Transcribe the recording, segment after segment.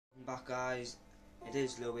back, guys. It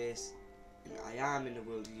is Lewis, and I am in the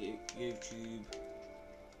world of YouTube.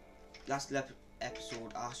 Last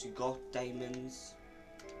episode, I actually got diamonds.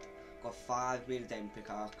 Got 5 made a diamond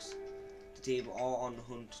pickaxe. Today we are on the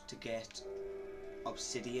hunt to get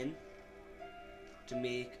obsidian to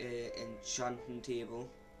make an enchanting table.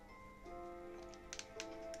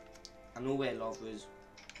 I know where lava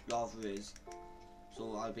is,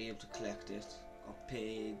 so I'll be able to collect it. Got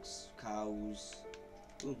pigs, cows,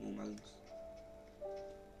 ooh, more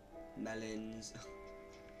melons,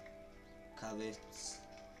 carrots.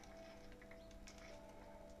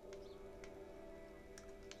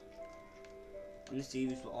 In the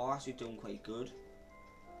series we are actually doing quite good.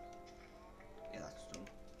 Yeah, that's done.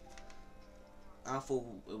 I thought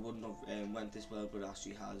it wouldn't have went this well, but it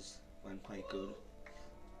actually has went quite good.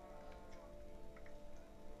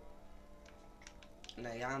 And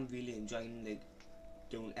I am really enjoying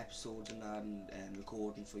doing episodes and that, and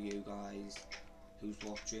recording for you guys who's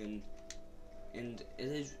watching, and it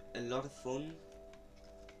is a lot of fun,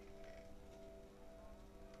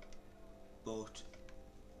 but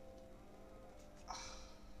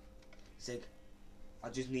it's like I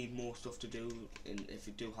just need more stuff to do. And if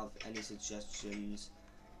you do have any suggestions,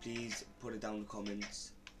 please put it down in the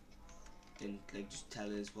comments and just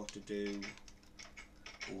tell us what to do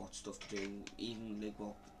or what stuff to do, even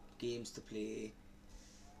what games to play.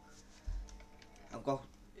 I've got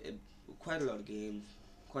quite a lot of games,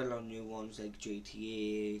 quite a lot of new ones like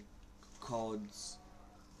GTA, CODs,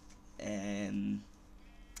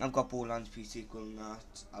 I've got Borderlands pre-sequel and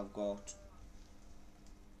that. I've got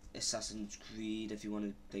Assassin's Creed if you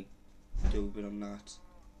want to do a bit on that.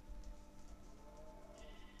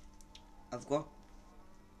 I've got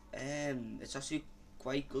it's actually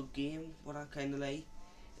quite a good game, what I kinda like.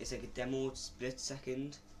 It's like a demo, it's split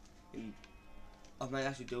second, and I might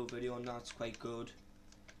actually do a video on that. It's quite good.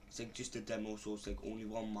 It's like just a demo, so it's like only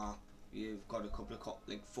one map. You've got a couple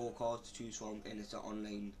of 4 cards to choose from, and it's an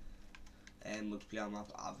online multiplayer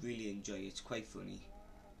map. I really enjoy it. It's quite funny.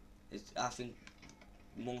 I think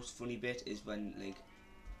the most funny bit is when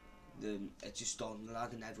it's just starting to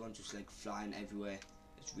lag and everyone's just flying everywhere.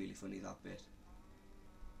 It's really funny, that bit.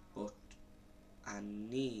 But I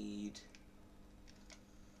need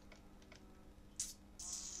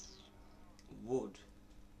wood.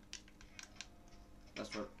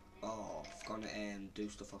 That's what. Oh, I've gonna do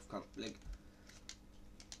stuff off camp.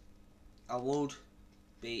 I would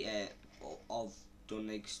be I've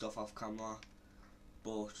done stuff off camera,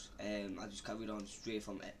 but I just carried on straight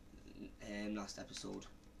from last episode.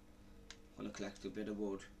 I'm gonna collect a bit of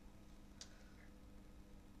wood.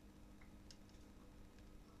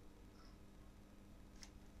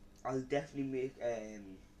 I'll definitely make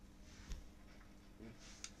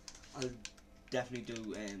I'll definitely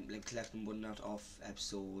do collecting wood out off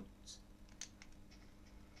episodes.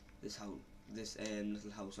 This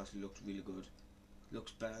little house actually looks really good.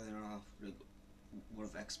 Looks better than I would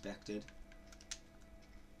have expected.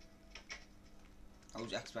 I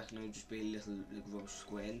was expecting it would just be a little rubber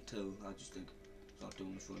square until I just start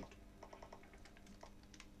doing the front.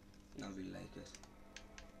 And I really like it.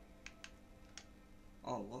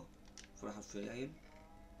 Oh, what? Thought I had 3 iron.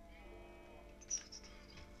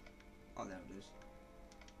 Oh, there it is.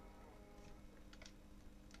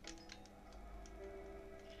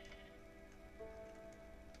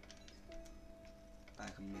 I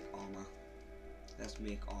can make armor. Let's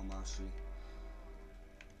make armor actually.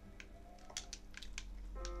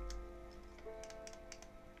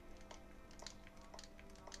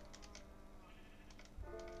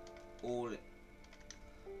 Or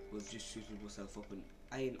we've just suited myself up in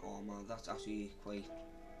iron armor. That's actually quite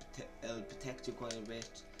it'll protect you quite a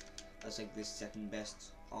bit. That's the second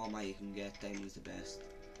best armor you can get. Diamond's the best.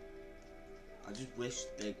 I just wish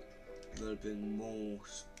they'll bring more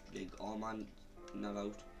armor not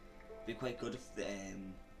out. It'd be quite good if the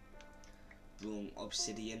bring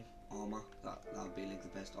obsidian armor. That would be the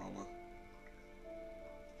best armor.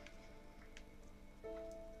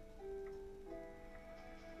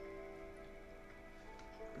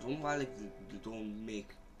 I don't know why they don't make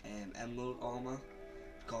emerald armor,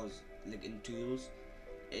 because in tools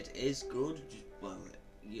it is good. Well,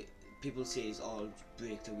 people say it's all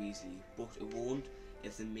break too easily, but it won't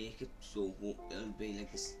if they make it so it'll be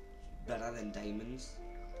this better than diamonds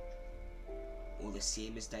or the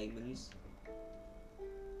same as diamonds.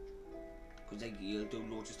 Because you'll do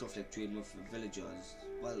loads of stuff trading with villagers.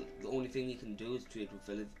 Well, the only thing you can do is trade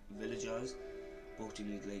with villagers, but you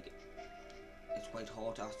need it's quite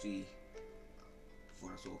hard to actually,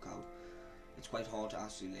 before I talk out, it's quite hard to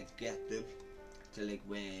actually get them to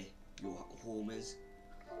where your home is.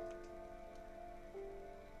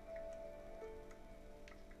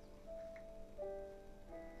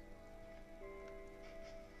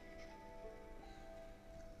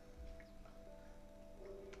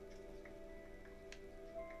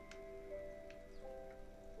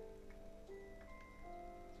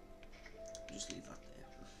 just leave that there.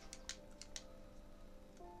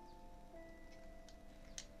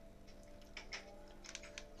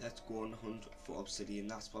 Let's go on a hunt for obsidian.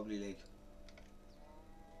 That's probably like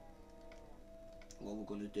what we're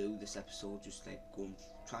gonna do this episode, just like going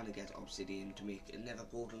trying to get obsidian to make a nether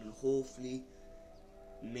portal and hopefully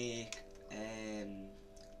make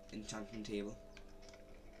enchanting table.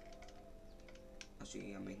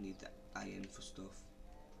 Actually, I might need the iron for stuff.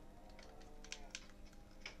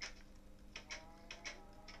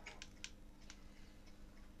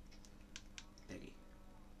 Peggy.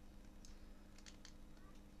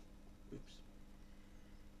 Oops.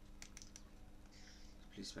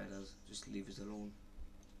 Please spiders, just leave us alone.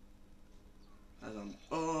 As I'm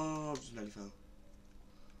oh, just nearly fell.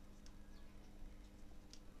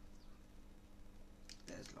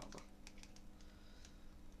 There's lava.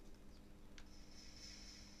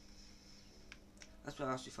 That's where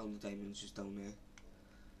I actually found the diamonds, just down there.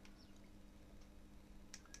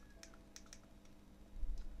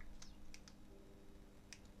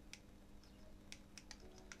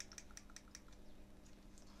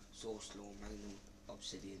 So slow mining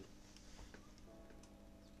obsidian.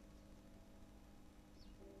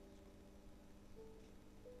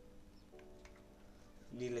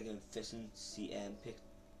 Need like a efficiency pick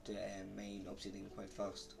to mine obsidian quite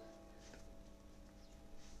fast.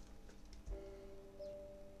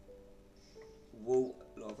 Whoa,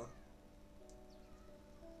 lava.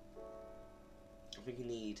 I think you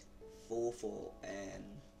need 4 for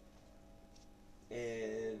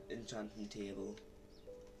enchanting table.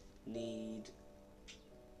 Need,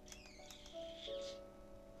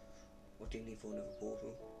 what do you need for another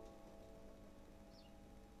portal?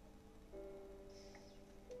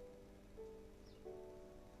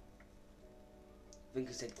 I think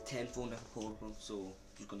it's like 10 for another portal, so I'm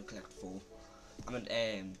just gonna collect 4.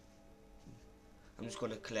 I'm just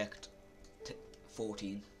gonna collect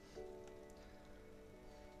 14.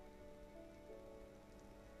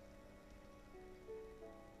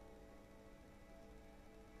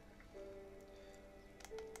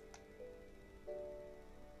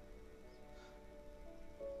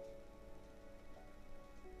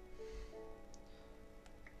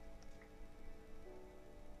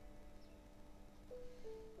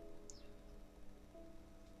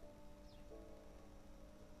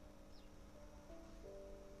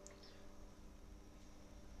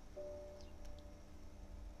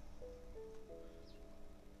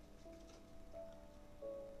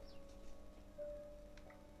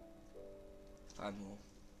 Five more.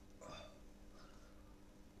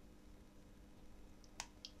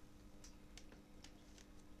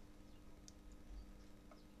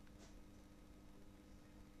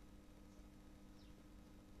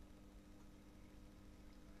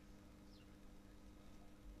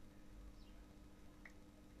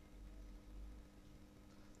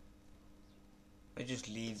 I just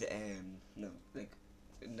leave the no, like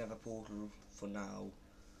another portal for now.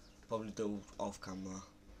 Probably do off camera.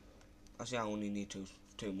 Actually, I only need two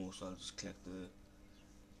more, so I'll just collect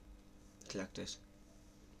this.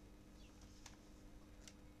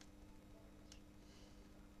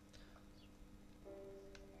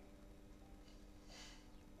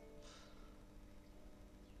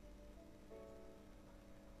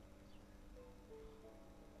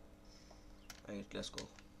 Right, let's go.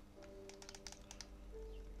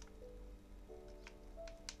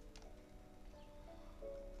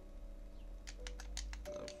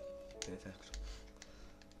 Perfect.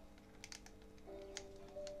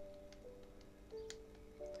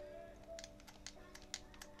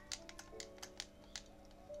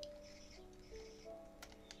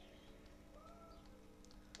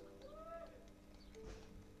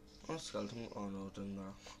 Oh, skeleton. Oh no, it doesn't matter.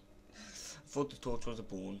 I thought the torch was a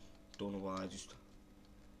bone. Don't know why. I just.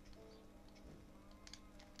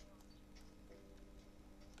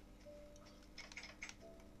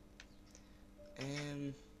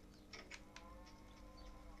 I'm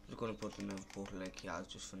just gonna put another portal like he has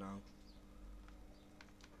just for now.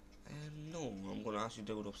 No, I'm gonna actually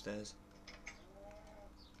do it upstairs.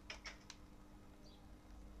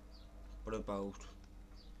 What about?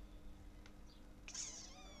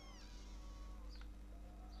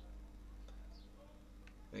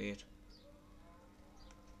 Wait.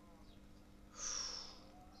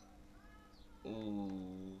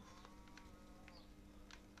 Ooh.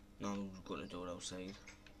 No, I'm gonna do it outside.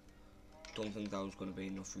 Don't think that was gonna be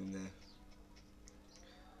enough room there.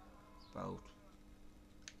 About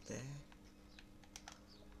there.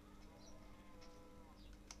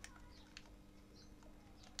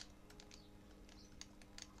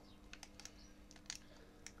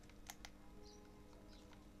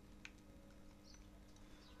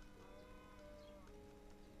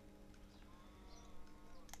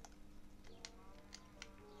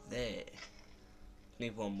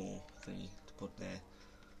 need one more thingy to put there.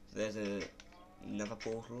 There's a nether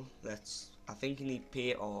portal. I think you need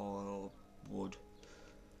paint or wood.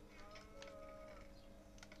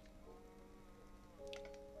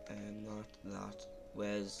 Not that.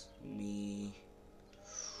 Where's me?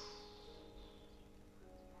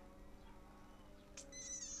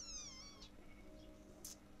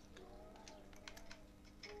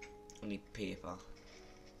 I need paper.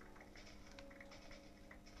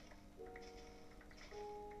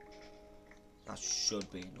 That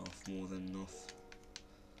should be enough, more than enough.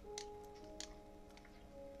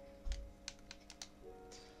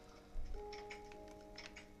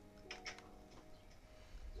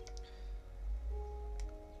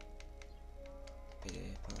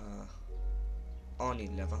 Paper. I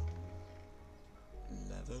need leather.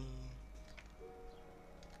 Leather.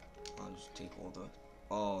 I'll just take all the.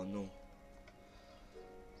 Oh no.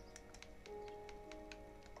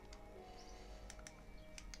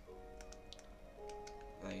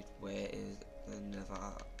 Right, where is the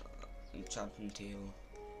nether enchantment table?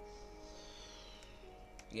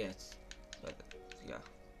 Yeah, it's right there. Yeah.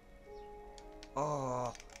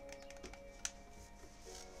 Oh,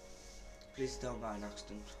 please down by an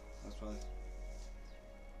accident. That's why.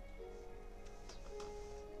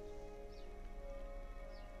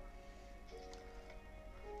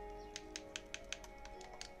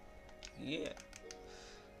 Yeah.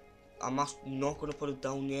 I'm not gonna put it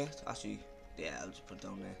down yet. Actually, yeah, I'll just put it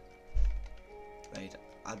down there. Right,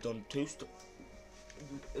 I've done two stuff.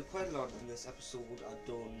 Quite a lot in this episode.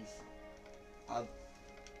 I've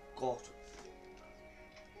got.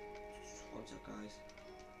 One sec, guys.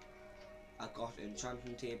 I got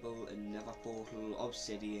enchanting table, a nether portal,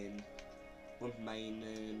 obsidian, went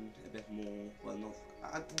mining a bit more. Well, not.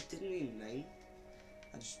 I didn't really mine.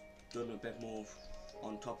 I just done a bit more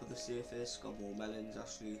on top of the surface. Got more melons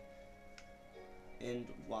actually. And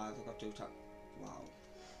wow, I got to wow.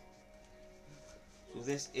 So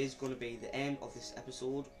this is going to be the end of this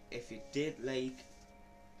episode. If you did like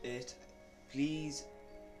it, please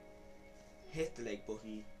hit the like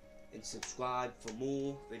button and subscribe for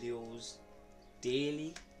more videos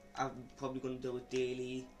daily. I'm probably going to do it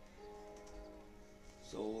daily.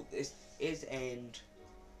 So this is the end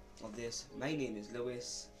of this. My name is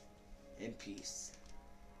Lewis, and peace.